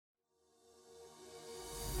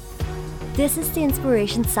This is the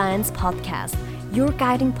Inspiration Science Podcast, your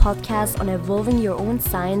guiding podcast on evolving your own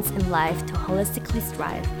science in life to holistically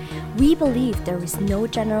thrive. We believe there is no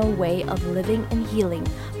general way of living and healing,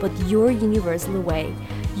 but your universal way.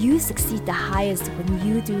 You succeed the highest when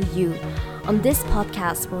you do you. On this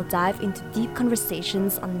podcast, we'll dive into deep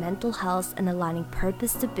conversations on mental health and aligning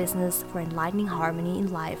purpose to business for enlightening harmony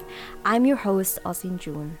in life. I'm your host, Osin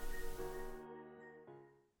June.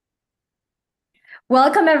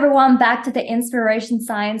 Welcome everyone back to the Inspiration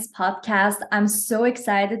Science Podcast. I'm so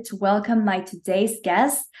excited to welcome my today's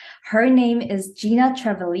guest. Her name is Gina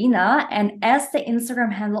Travellina, and as the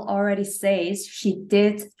Instagram handle already says, she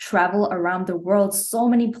did travel around the world so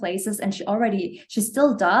many places, and she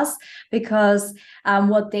still does, because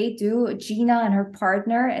what they do, Gina and her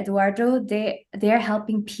partner Eduardo, they're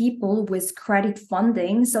helping people with credit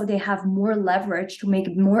funding, so they have more leverage to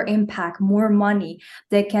make more impact, more money.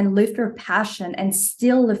 They can live their passion and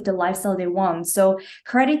still live the lifestyle they want. So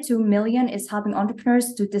Credit to Million is helping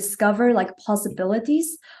entrepreneurs to discover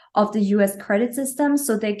possibilities of the US credit system.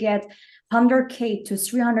 So they get 100K to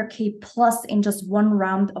 300K plus in just one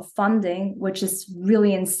round of funding, which is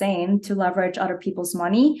really insane to leverage other people's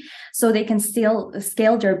money so they can still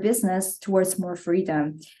scale their business towards more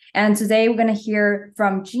freedom. And today we're going to hear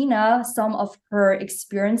from Gina some of her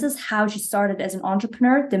experiences, how she started as an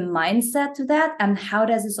entrepreneur, the mindset to that, and how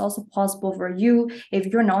that is also possible for you if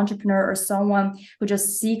you're an entrepreneur or someone who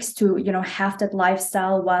just seeks to, have that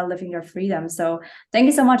lifestyle while living their freedom. So thank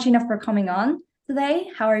you so much, Gina, for coming on today.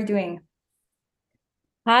 How are you doing?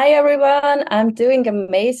 Hi, everyone. I'm doing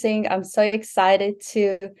amazing. I'm so excited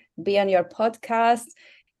to be on your podcast.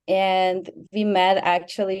 And we met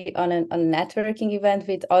actually on a networking event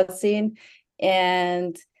with Odzin.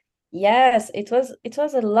 And yes, it was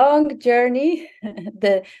a long journey.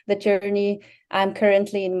 the journey. I'm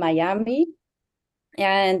currently in Miami.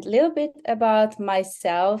 And a little bit about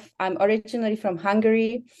myself. I'm originally from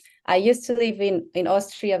Hungary. I used to live in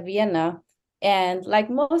Austria, Vienna. And like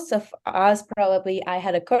most of us, probably, I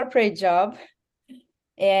had a corporate job.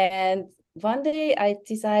 And one day I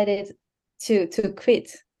decided to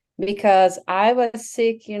quit because I was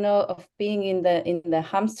sick, of being in the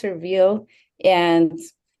hamster wheel. And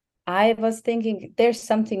I was thinking there's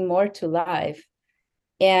something more to life.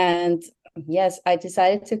 And yes, I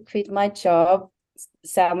decided to quit my job,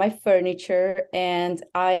 sell my furniture, and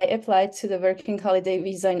I applied to the working holiday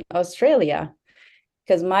visa in Australia.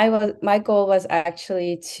 Because my goal was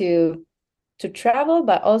actually to travel,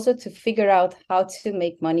 but also to figure out how to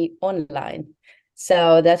make money online.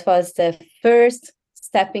 So that was the first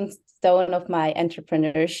stepping stone of my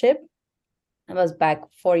entrepreneurship. It was back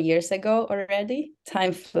 4 years ago already.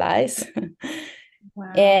 Time flies.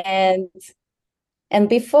 Wow. And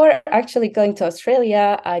before actually going to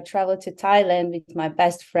Australia, I traveled to Thailand with my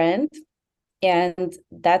best friend. And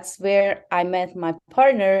that's where I met my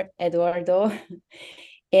partner, Eduardo.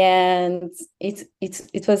 And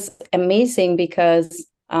it was amazing because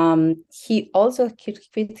he also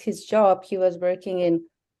quit his job. He was working in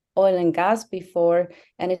oil and gas before,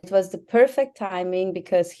 and it was the perfect timing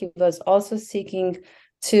because he was also seeking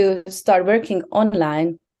to start working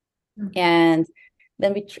online. Mm-hmm. And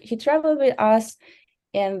then he traveled with us,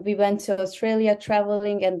 and we went to Australia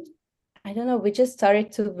traveling, and I don't know, we just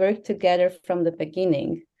started to work together from the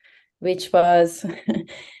beginning, which was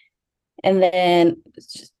and then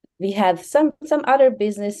we had some other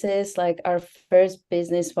businesses. Like our first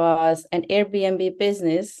business was an Airbnb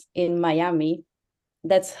business in Miami.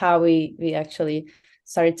 That's how we actually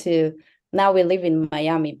started to. Now we live in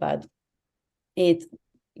Miami, but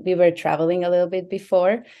we were traveling a little bit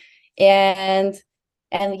before, and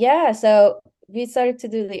yeah, so we started to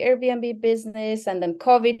do the Airbnb business, and then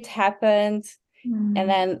COVID happened, and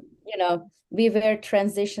then we were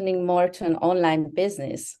transitioning more to an online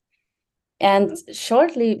business. And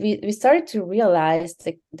shortly, we started to realize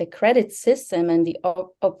the credit system and the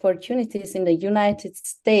opportunities in the United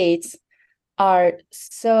States are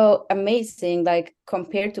so amazing, like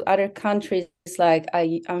compared to other countries. Like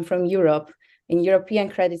I'm from Europe, and European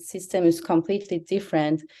credit system is completely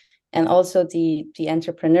different, and also the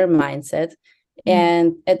entrepreneur mindset.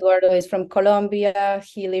 And Eduardo is from Colombia.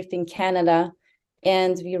 He lived in Canada.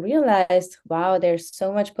 And we realized, wow, there's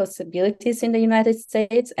so much possibilities in the United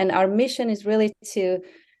States. And our mission is really to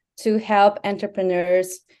help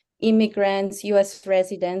entrepreneurs, immigrants, US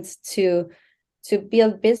residents to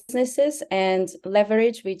build businesses and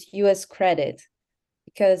leverage with US credit,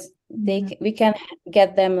 because we can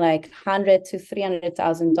get them like $100,000 to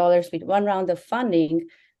 $300,000 with one round of funding,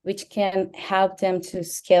 which can help them to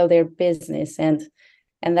scale their business. And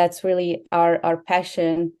that's really our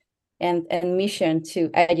passion. and mission to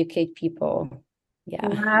educate people. Yeah.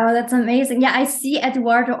 Wow, that's amazing. Yeah, I see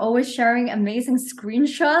Eduardo always sharing amazing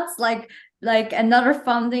screenshots, like another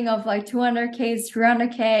funding of like 200K,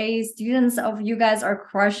 300K. Students of you guys are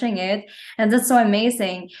crushing it, and that's so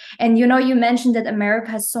amazing. And you mentioned that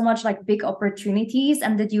America has so much like big opportunities,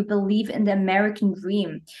 and that you believe in the American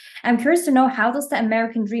dream. I'm curious to know, how does the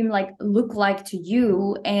American dream like look like to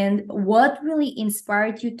you, and what really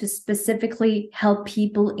inspired you to specifically help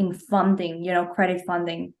people in funding, credit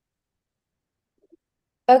funding?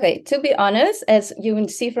 Okay, to be honest, as you can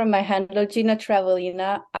see from my handle, Gina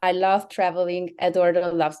Travellina, I love traveling.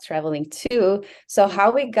 Eduardo loves traveling too. So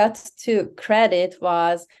how we got to credit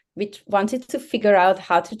was we wanted to figure out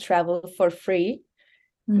how to travel for free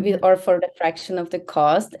or for the fraction of the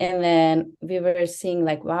cost. And then we were seeing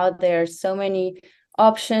like, wow, there are so many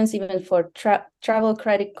options, even for travel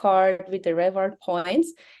credit card with the reward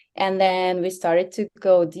points. And then we started to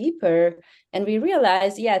go deeper, and we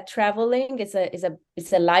realized, yeah, traveling is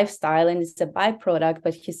a lifestyle and it's a byproduct,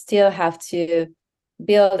 but you still have to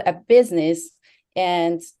build a business.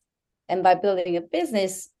 And by building a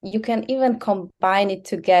business, you can even combine it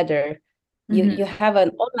together. You have an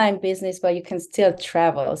online business, but you can still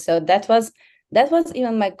travel. So that was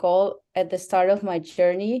even my goal at the start of my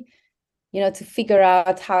journey, to figure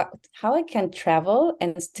out how I can travel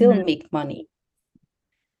and still make money.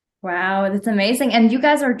 Wow, that's amazing. And you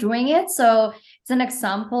guys are doing it. So it's an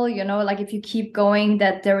example, like if you keep going,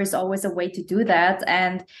 that there is always a way to do that.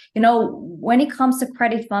 And, when it comes to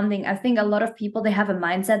credit funding, I think a lot of people, they have a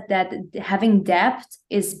mindset that having debt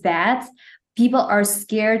is bad. People are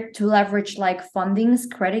scared to leverage like fundings,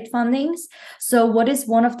 credit fundings. So what is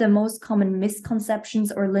one of the most common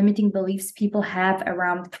misconceptions or limiting beliefs people have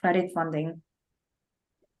around credit funding?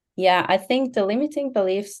 Yeah, I think the limiting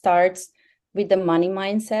belief starts with the money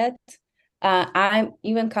mindset. I'm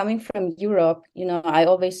even coming from Europe, I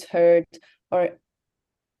always heard, or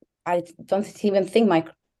I don't even think my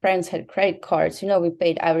parents had credit cards. We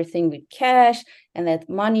paid everything with cash, and that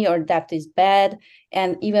money or debt is bad.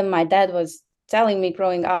 And even my dad was telling me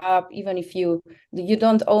growing up, even if you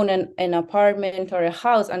don't own an apartment or a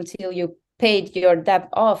house until you paid your debt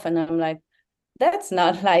off. And I'm like, that's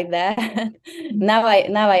not like that. Now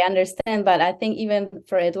I understand, but I think even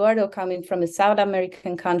for Eduardo, coming from a South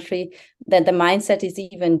American country, that the mindset is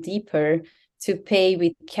even deeper, to pay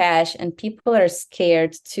with cash, and people are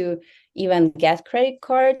scared to even get credit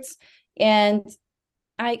cards. And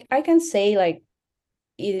I can say, like,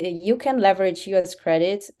 you can leverage US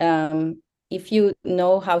credit if you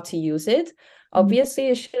know how to use it. Obviously,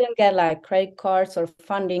 you shouldn't get like credit cards or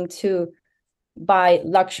funding to buy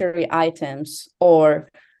luxury items, or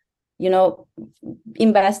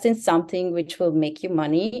invest in something which will make you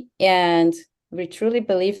money. And we truly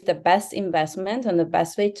believe the best investment and the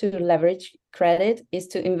best way to leverage credit is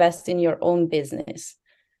to invest in your own business.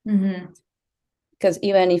 Because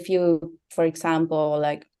even if you, for example,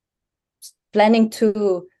 like planning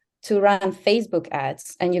to run Facebook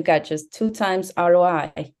ads and you got just 2 times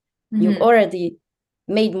ROI, you've already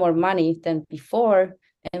made more money than before,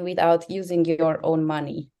 and without using your own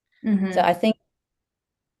money. So I think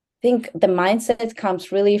the mindset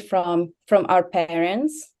comes really from our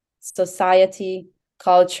parents, society,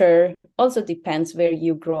 culture. Also depends where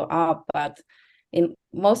you grow up, but in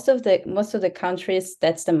most of the countries,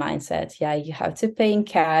 that's the mindset. Yeah, you have to pay in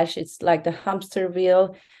cash. It's like the hamster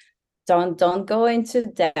wheel. Don't go into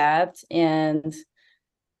debt. And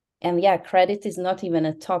yeah, credit is not even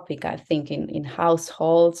a topic, I think, in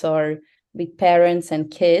households or with parents and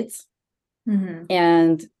kids.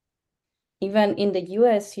 And even in the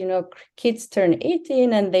US, kids turn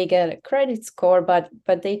 18 and they get a credit score, but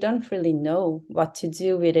they don't really know what to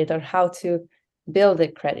do with it or how to build a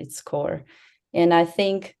credit score. And I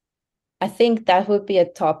think that would be a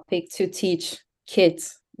topic to teach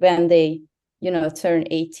kids when they, turn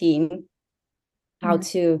 18, how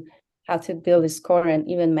to build a score and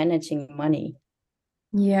even managing money.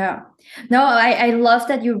 Yeah. No, I love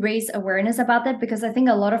that you raise awareness about that, because I think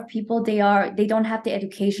a lot of people, they don't have the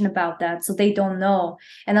education about that, so they don't know.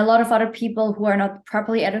 And a lot of other people who are not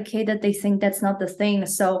properly educated, they think that's not the thing.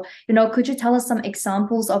 So, could you tell us some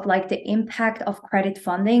examples of like the impact of credit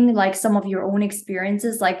funding, like some of your own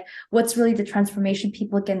experiences, like what's really the transformation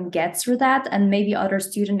people can get through that, and maybe other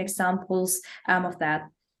student examples of that?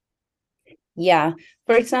 Yeah.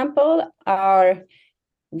 For example,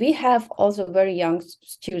 we have also very young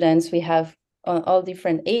students. We have all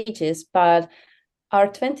different ages, but our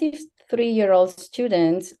 23-year-old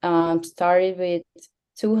student started with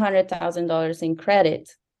 $200,000 in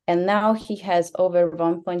credit. And now he has over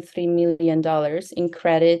 $1.3 million in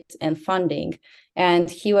credit and funding. And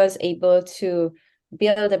he was able to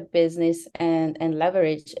build a business and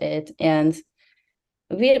leverage it. And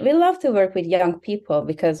we love to work with young people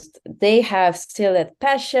because they have still that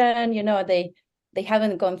passion, they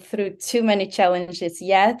haven't gone through too many challenges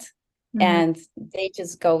yet, and they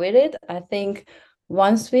just go with it. I think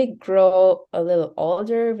once we grow a little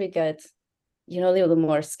older, we get, a little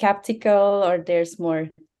more skeptical, or there's more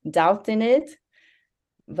doubt in it.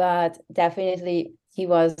 But definitely he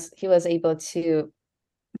was able to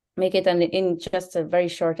make it in just a very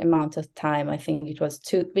short amount of time. I think it was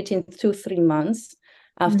between 2-3 months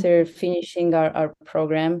after finishing our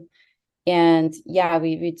program. And yeah,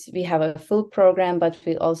 we have a full program, but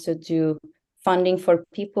we also do funding for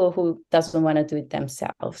people who doesn't want to do it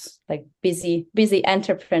themselves, like busy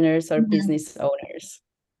entrepreneurs or business owners.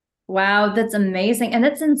 Wow, that's amazing. And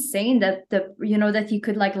that's insane that that you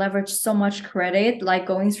could like leverage so much credit, like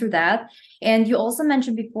going through that. And you also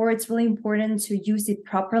mentioned before it's really important to use it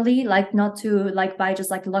properly, like not to like buy just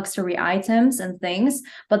like luxury items and things,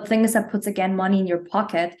 but things that puts again money in your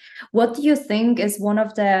pocket. What do you think is one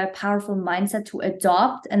of the powerful mindset to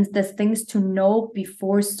adopt and the things to know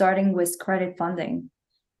before starting with credit funding?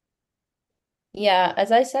 Yeah,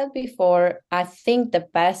 as I said before, I think the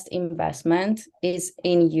best investment is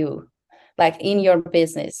in you, like in your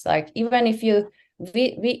business. Like even if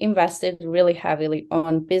we invested really heavily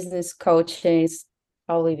on business coaches,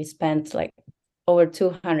 probably we spent like over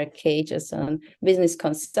 200K just on business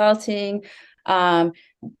consulting. Um,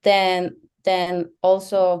 then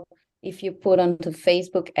also if you put onto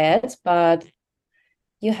Facebook ads, but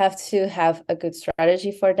you have to have a good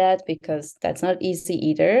strategy for that because that's not easy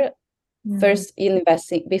either. First,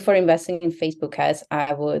 before investing in Facebook ads,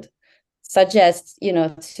 I would suggest,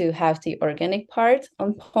 to have the organic part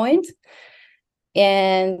on point.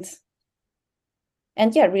 And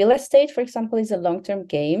yeah, real estate, for example, is a long-term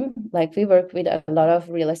game. Like we work with a lot of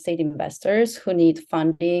real estate investors who need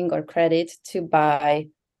funding or credit to buy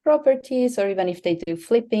properties, or even if they do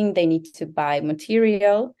flipping, they need to buy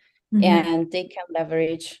material, and they can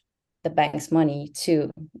leverage the bank's money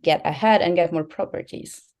to get ahead and get more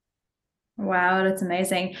properties. Wow, that's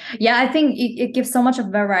amazing. Yeah, I think it gives so much of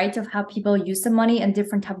variety of how people use the money and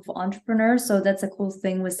different type of entrepreneurs. So that's a cool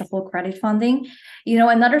thing with the whole credit funding.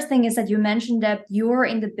 Another thing is that you mentioned that you're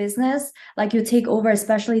in the business, like you take over,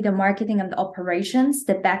 especially the marketing and the operations,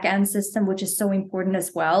 the back end system, which is so important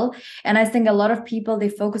as well. And I think a lot of people, they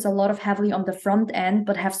focus a lot of heavily on the front end,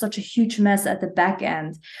 but have such a huge mess at the back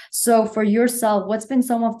end. So for yourself, what's been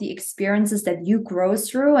some of the experiences that you grow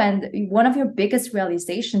through and one of your biggest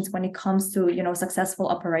realizations when it comes to, successful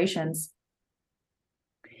operations?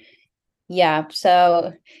 Yeah.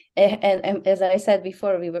 So, and as I said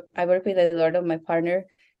before, I work with Eduardo, my partner,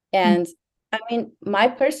 and I mean, my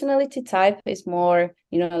personality type is more,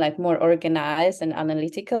 like more organized and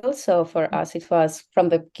analytical. So for us, it was from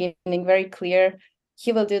the beginning very clear.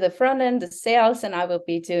 He will do the front end, the sales, and I will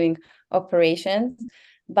be doing operations.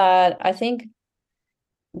 But I think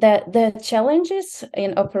that the challenges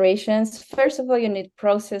in operations, first of all, you need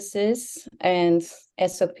processes and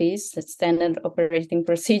SOPs, the standard operating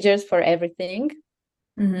procedures for everything.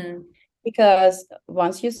 Because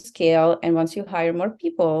once you scale and once you hire more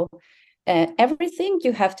people, everything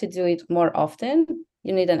you have to do it more often.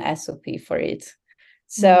 You need an SOP for it.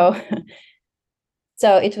 So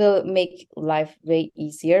so it will make life way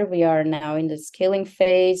easier. We are now in the scaling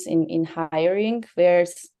phase in hiring, where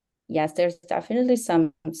yes, there's definitely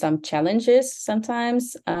some challenges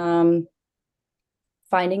sometimes.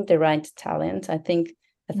 Finding the right talent, I think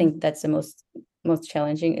that's the most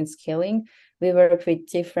challenging in scaling. We work with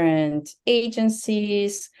different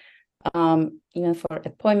agencies, for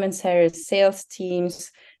appointment setters, sales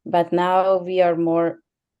teams, but now we are more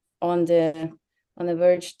on the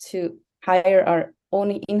verge to hire our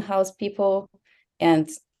own in-house people and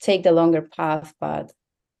take the longer path, but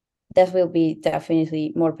that will be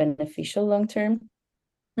definitely more beneficial long term.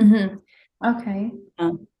 Okay.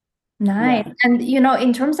 Yeah. Nice. And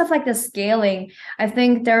in terms of like the scaling, I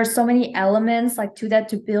think there are so many elements like to that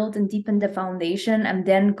to build and deepen the foundation and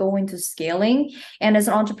then go into scaling. And as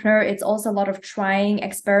an entrepreneur, it's also a lot of trying,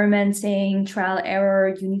 experimenting, trial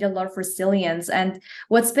error. You need a lot of resilience. And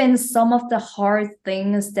what's been some of the hard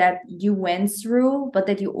things that you went through, but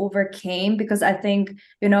that you overcame? Because I think,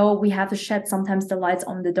 we have to shed sometimes the lights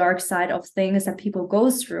on the dark side of things that people go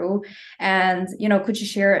through. And, could you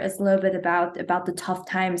share us a little bit about the tough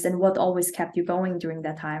times and what always kept you going during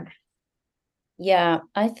that time? Yeah,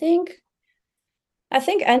 I think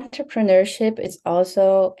entrepreneurship is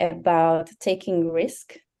also about taking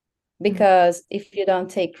risk. because if you don't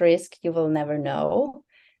take risk, you will never know.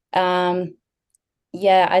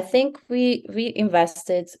 Yeah, I think we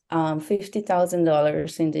invested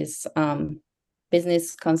 $50,000 in this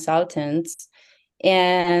business consultants,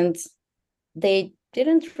 and they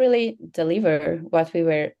didn't really deliver what we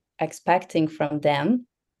were expecting from them.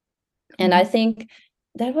 And I think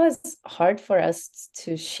that was hard for us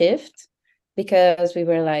to shift, because we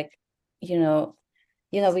were like, you know,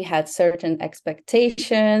 we had certain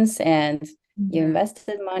expectations, and you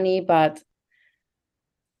invested money, but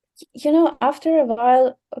after a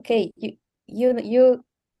while, okay, you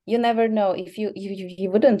never know. If you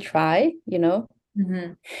wouldn't try, you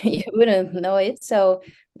wouldn't know it. So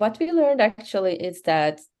what we learned actually is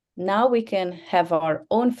that now we can have our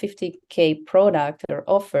own 50K product or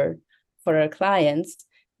offer for our clients,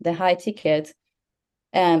 the high ticket.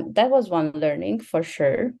 And that was one learning for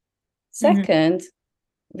sure. Second,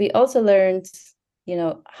 we also learned,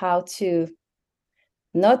 how to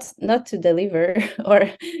not to deliver or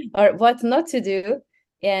what not to do.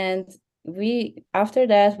 And we after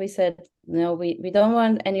that we said, no, we don't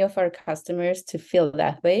want any of our customers to feel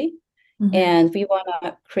that way. And we want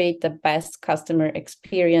to create the best customer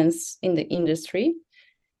experience in the industry,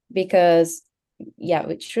 because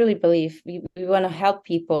we truly believe we want to help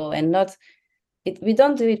people, and we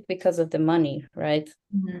don't do it because of the money, right?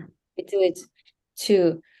 We do it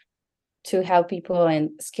to help people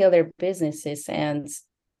and scale their businesses. And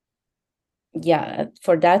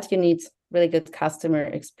for that you need really good customer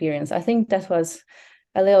experience. I think that was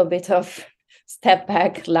a little bit of step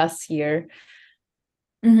back last year.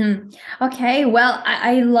 Okay, well,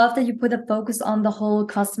 I love that you put a focus on the whole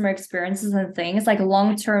customer experiences and things, like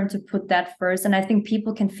long term, to put that first. And I think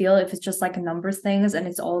people can feel if it's just like a numbers things and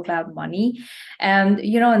it's all about money. And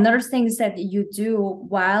another thing is that you do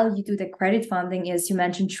while you do the credit funding is you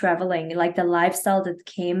mentioned traveling, like the lifestyle that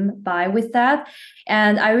came by with that.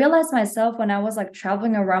 And I realized myself when I was like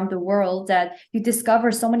traveling around the world that you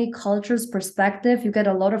discover so many cultures, perspective, you get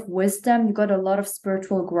a lot of wisdom, you got a lot of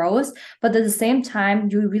spiritual growth, but at the same time,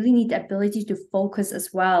 you really need the ability to focus as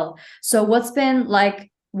well. So what's been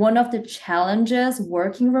like one of the challenges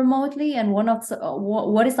working remotely, and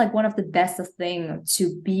what is like one of the best thing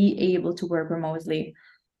to be able to work remotely?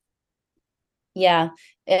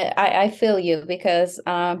 I feel you, because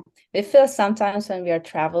we feel sometimes when we are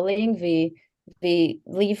traveling, we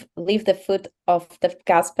leave the foot off the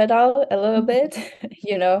gas pedal a little bit,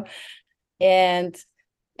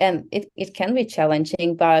 and it can be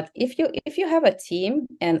challenging. But if you have a team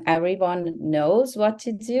and everyone knows what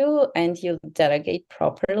to do and you delegate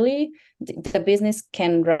properly, the business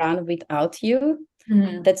can run without you.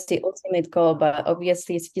 That's the ultimate goal. But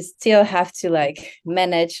obviously you still have to like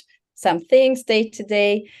manage some things day to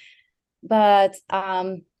day. But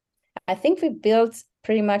I think we built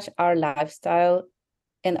pretty much our lifestyle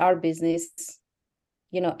and our business,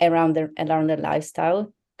 around the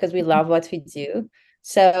lifestyle, because we love what we do.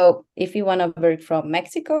 So if we want to work from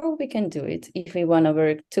Mexico, we can do it. If we want to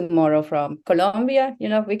work tomorrow from Colombia,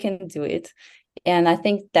 we can do it. And I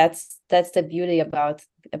think that's the beauty about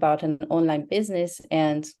an online business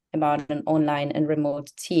and about an online and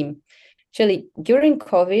remote team. Actually, during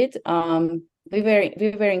COVID, we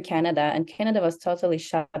were in Canada, and Canada was totally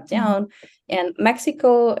shut down, and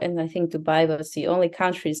Mexico and I think Dubai was the only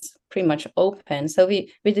countries pretty much open. So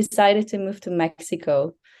we decided to move to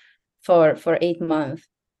Mexico for 8 months.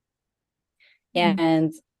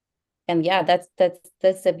 And that's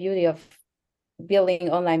the beauty of building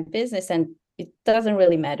online business, and it doesn't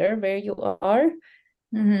really matter where you are.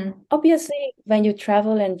 Obviously, when you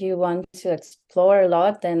travel and you want to explore a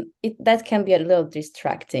lot, then that can be a little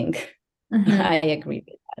distracting. I agree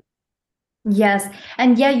with that. Yes.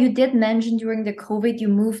 And yeah, you did mention during the COVID, you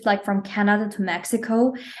moved like from Canada to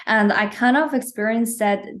Mexico. And I kind of experienced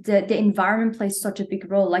that the environment plays such a big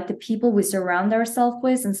role, like the people we surround ourselves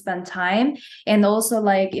with and spend time. And also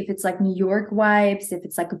like if it's like New York vibes, if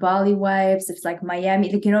it's like Bali vibes, if it's like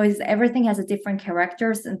Miami, like, everything has a different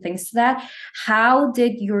characters and things to that. How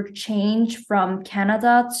did your change from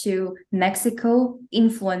Canada to Mexico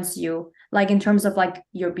influence you? Like in terms of like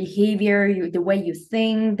your behavior, the way you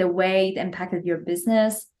think, the way it impacted your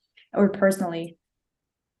business or personally?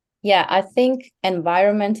 Yeah, I think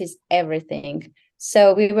environment is everything.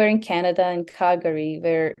 So we were in Canada, in Calgary,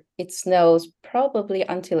 where it snows probably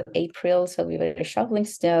until April. So we were shoveling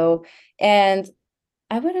snow. And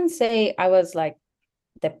I wouldn't say I was like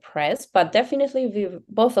depressed, but definitely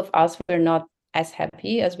both of us were not as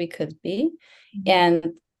happy as we could be.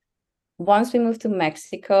 And once we moved to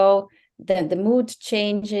Mexico, then the mood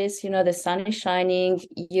changes, the sun is shining,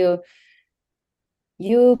 you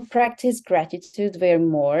you practice gratitude way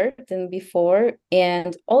more than before.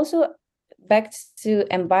 And also back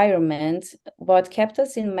to environment, what kept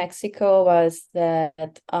us in Mexico was that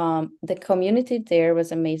the community there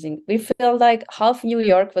was amazing. We felt like half New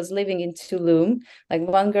York was living in Tulum. Like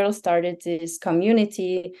one girl started this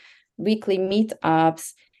community, weekly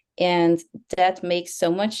meetups, and that makes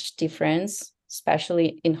so much difference,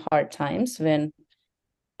 especially in hard times when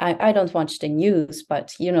I don't watch the news,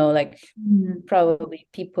 but like probably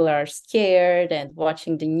people are scared and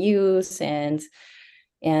watching the news, and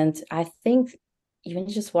I think even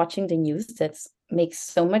just watching the news, that makes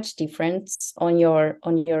so much difference on your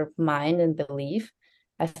mind and belief.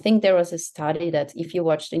 I think there was a study that if you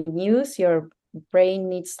watch the news, your brain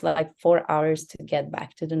needs like 4 hours to get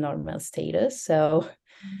back to the normal status. So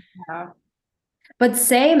Yeah. But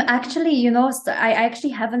same, actually, I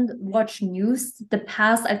actually haven't watched news the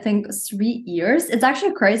past, I think, 3 years. It's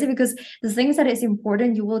actually crazy because the things that is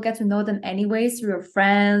important, you will get to know them anyways through your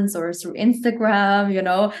friends or through Instagram.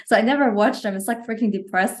 So I never watched them. It's like freaking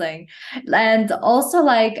depressing. And also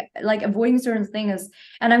like avoiding certain things.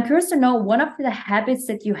 And I'm curious to know one of the habits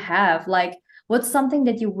that you have, like what's something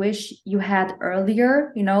that you wish you had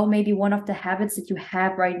earlier, maybe one of the habits that you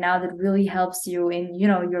have right now that really helps you in,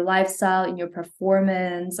 your lifestyle, in your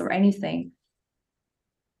performance or anything?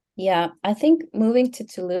 yeah, I think moving to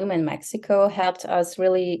Tulum in Mexico helped us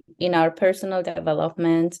really in our personal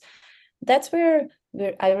development. That's where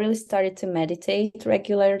I really started to meditate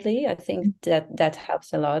regularly. I think that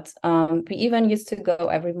helps a lot. We even used to go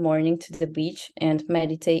every morning to the beach and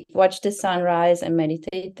meditate, watch the sunrise and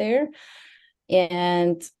meditate there.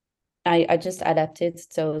 And I just adapted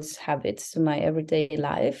those habits to my everyday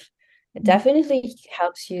life. It definitely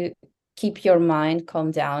helps you keep your mind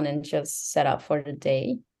calm down and just set up for the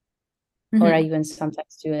day. Or I Mhm. even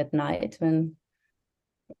sometimes do at night when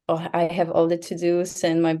I have all the to-dos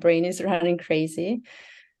and my brain is running crazy.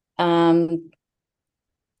 Um,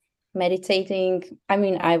 meditating, I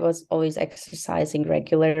mean, I was always exercising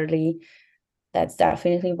regularly. That's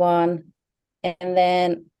definitely one. And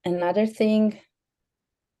then another thing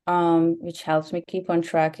which helps me keep on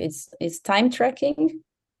track is time tracking.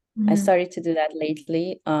 I Mhm. started to do that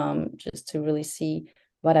lately, just to really see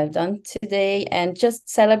what I've done today and just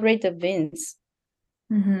celebrate the wins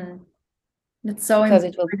Mhm. It's so because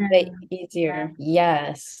it will be way important. Yeah. easier.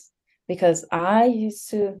 Yes, because I used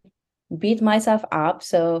to beat myself up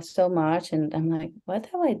so much, and I'm like, what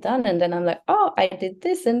have I done? And then I'm like, oh, I did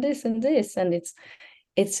this and this and this, and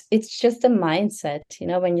it's just a mindset.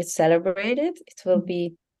 When you celebrate it, it will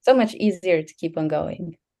be so much easier to keep on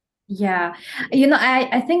going. Yeah.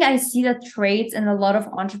 I think I see the traits in a lot of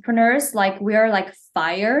entrepreneurs. Like we are like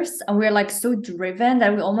fires and we're like so driven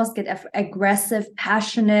that we almost get aggressive,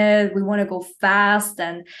 passionate. We want to go fast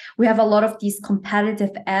and we have a lot of these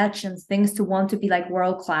competitive edge and things to want to be like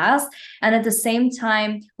world class. And at the same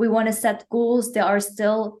time, we want to set goals that are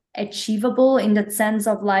still achievable in the sense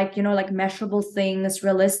of like, like measurable things,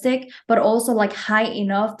 realistic, but also like high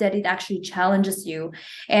enough that it actually challenges you.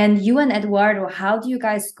 And you and Eduardo, how do you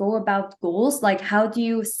guys go about goals? Like, how do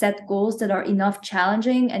you set goals that are enough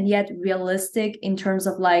challenging and yet realistic in terms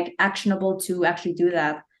of like actionable to actually do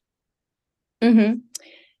that? Mm-hmm.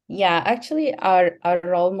 Yeah, actually, our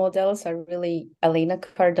role models are really Elena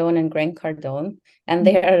Cardone and Grant Cardone, and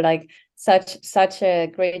they are like such a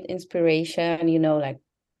great inspiration. Like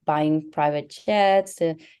buying private jets,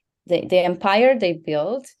 the empire they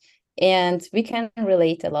built, and we can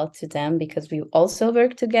relate a lot to them because we also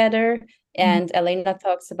work together. Mhm. And Elena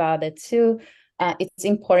talks about it too. It's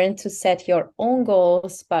important to set your own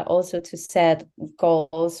goals, but also to set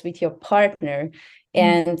goals with your partner.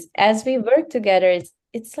 And as we work together,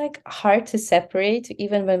 it's like hard to separate.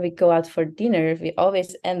 Even when we go out for dinner, we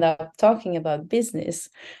always end up talking about business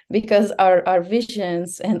because our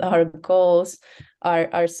visions and our goals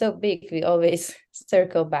are so big. We always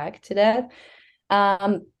circle back to that.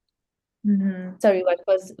 um Mhm. Sorry, what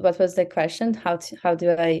was the question? How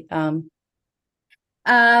do I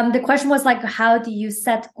The question was like, how do you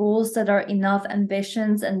set goals that are enough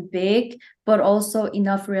ambitions and big, but also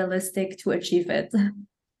enough realistic to achieve it?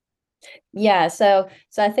 Yeah, so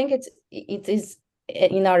I think it is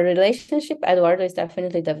in our relationship. Eduardo is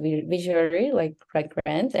definitely the visionary, like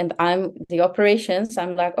Grant, and I'm the operations.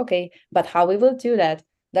 I'm like, okay, but how we will do that?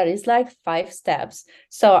 That is like 5 steps.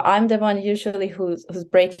 So I'm the one usually who's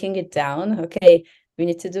breaking it down. Okay, we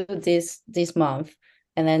need to do this month,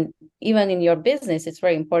 and then even in your business, it's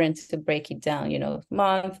very important to break it down.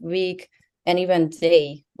 Month, week, and even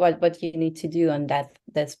day. What you need to do on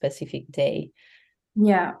that specific day.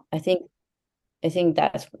 Yeah. I think I think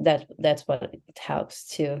that's what it helps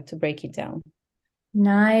to break it down.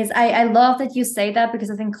 Nice. I love that you say that because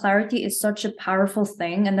I think clarity is such a powerful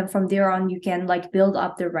thing. And then from there on, you can like build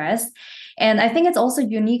up the rest. And I think it's also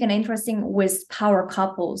unique and interesting with power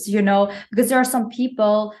couples, because there are some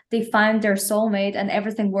people, they find their soulmate and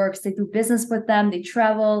everything works. They do business with them, they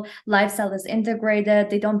travel, lifestyle is integrated.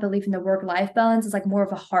 They don't believe in the work-life balance. It's like more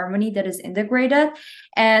of a harmony that is integrated.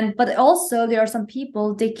 But also there are some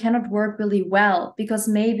people they cannot work really well because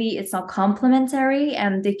maybe it's not complementary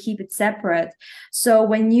and they keep it separate. So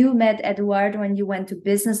when you met Eduardo, when you went to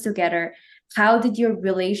business together, how did your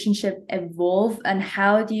relationship evolve and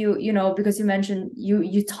how do because you mentioned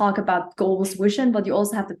you talk about goals, vision, but you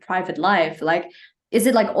also have the private life. Like, is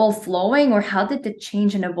it like all flowing or how did it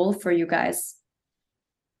change and evolve for you guys?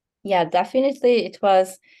 Yeah, definitely. It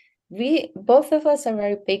was, we both of us are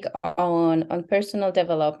very big on personal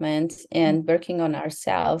development and working on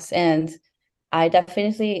ourselves. And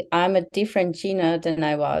I'm a different Gina than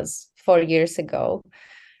I was 4 years ago.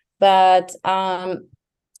 But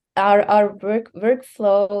our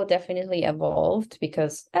workflow definitely evolved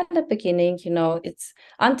because at the beginning, it's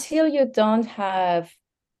until you don't have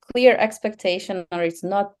clear expectation or it's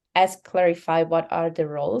not as clarified what are the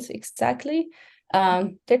roles exactly,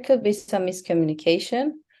 there could be some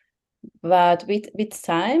miscommunication. But with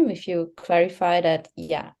time, if you clarify that,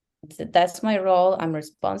 yeah, that's my role, I'm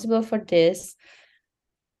responsible for this,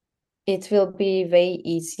 it will be way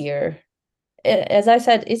easier. As I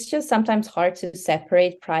said, it's just sometimes hard to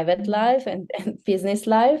separate private life and business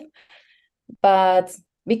life, but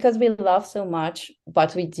because we love so much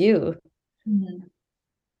what we do. Mm-hmm.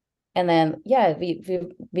 And then, yeah,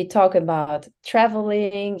 we talk about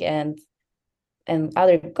traveling and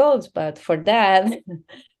other goals, but for that,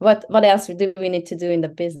 what else do we need to do in the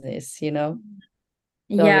business, We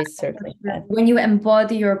Yeah, always circle that. when you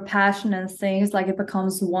embody your passion and things, like it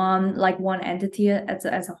becomes one entity as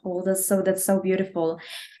a whole. That's so beautiful.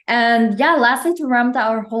 And yeah, lastly, to round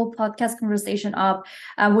our whole podcast conversation up,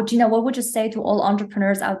 what would you say to all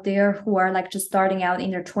entrepreneurs out there who are like just starting out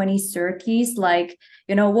in their 20s, 30s? Like,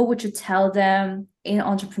 what would you tell them in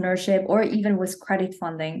entrepreneurship or even with credit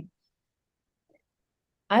funding?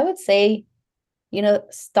 I would say,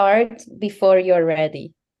 start before you're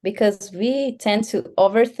ready, because we tend to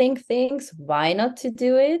overthink things. Why not to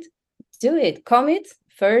do it? Do it, commit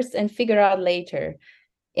first and figure out later.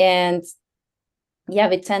 And yeah,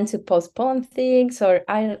 we tend to postpone things, or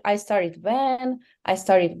I started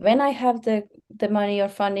when I have the money or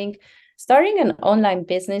funding. Starting an online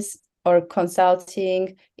business or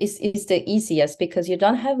consulting is the easiest because you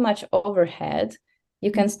don't have much overhead.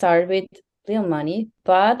 You can start with little money,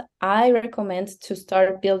 but I recommend to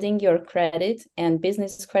start building your credit and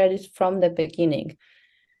business credit from the beginning,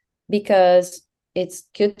 because it's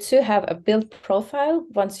good to have a built profile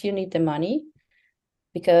once you need the money.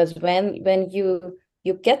 Because when you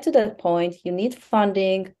get to that point, you need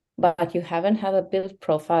funding, but you haven't have a built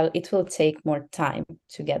profile, it will take more time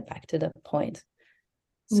to get back to that point.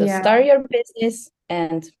 So Yeah. start your business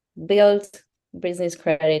and build business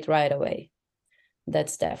credit right away.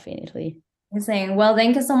 That's definitely. Amazing. Well,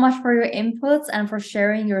 thank you so much for your inputs and for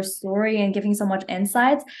sharing your story and giving so much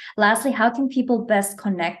insights. Lastly, how can people best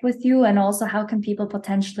connect with you? And also, how can people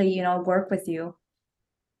potentially, work with you?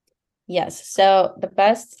 Yes. So the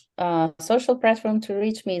best social platform to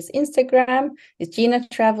reach me is Instagram. It's Gina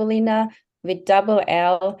Travellina with double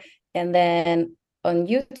L. And then on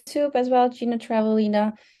YouTube as well, Gina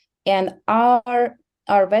Travellina. And our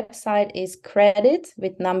website is credit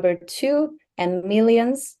with number 2 and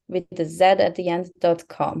millions with the Z at the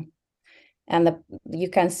end.com. And you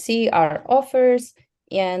can see our offers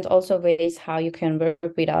and also ways how you can work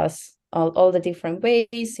with us, all the different ways,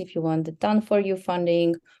 if you want the done for you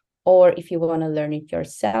funding, or if you want to learn it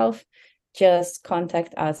yourself, just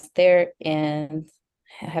contact us there and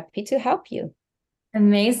happy to help you.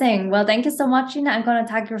 Amazing. Well, thank you so much, Gina. I'm going to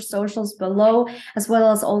tag your socials below, as well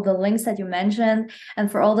as all the links that you mentioned. And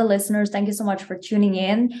for all the listeners, thank you so much for tuning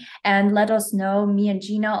in. And let us know, me and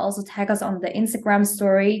Gina, also tag us on the Instagram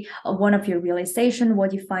story of one of your realization,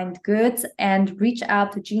 what you find good, and reach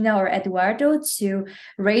out to Gina or Eduardo to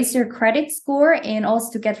raise your credit score and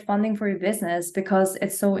also to get funding for your business, because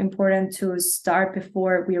it's so important to start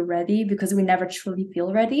before we're ready, because we never truly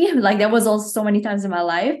feel ready. Like that was also so many times in my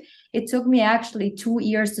life. It took me actually 2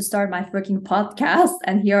 years to start my freaking podcast,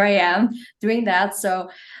 and here I am doing that. So,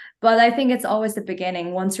 but I think it's always the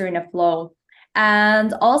beginning once you're in a flow.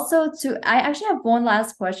 And also I actually have one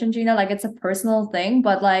last question, Gina, like it's a personal thing,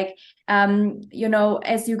 but like,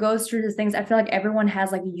 as you go through the things, I feel like everyone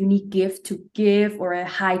has like a unique gift to give or a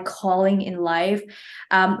high calling in life.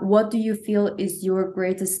 What do you feel is your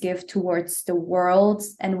greatest gift towards the world?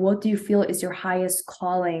 And what do you feel is your highest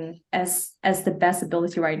calling as the best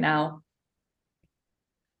ability right now?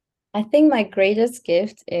 I think my greatest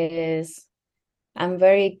gift is I'm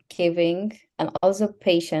very giving and also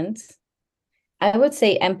patient. I would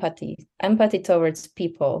say empathy towards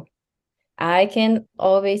people. I can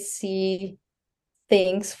always see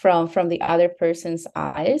things from the other person's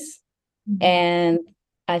eyes, and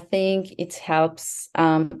I think it helps.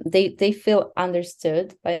 They feel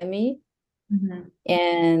understood by me,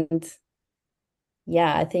 and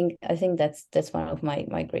yeah, I think that's one of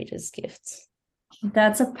my greatest gifts.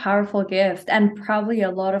 That's a powerful gift, and probably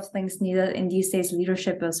a lot of things needed in these days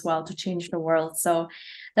leadership as well to change the world. So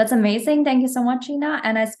that's amazing. Thank you so much, Gina.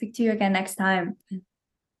 And I speak to you again next time.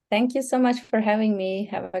 Thank you so much for having me.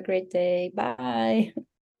 Have a great day. Bye.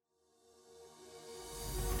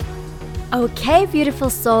 Okay, beautiful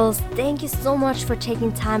souls, thank you so much for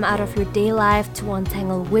taking time out of your day life to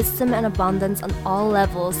untangle wisdom and abundance on all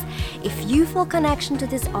levels. If you feel connection to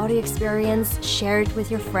this audio experience, share it with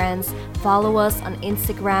your friends. Follow us on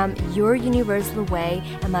Instagram, Your Universal Way,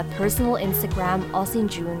 and my personal Instagram,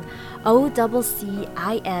 Osinjun, OCCINJUN.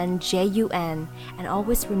 And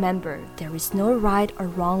always remember, there is no right or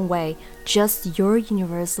wrong way, just your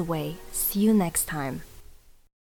universal way. See you next time.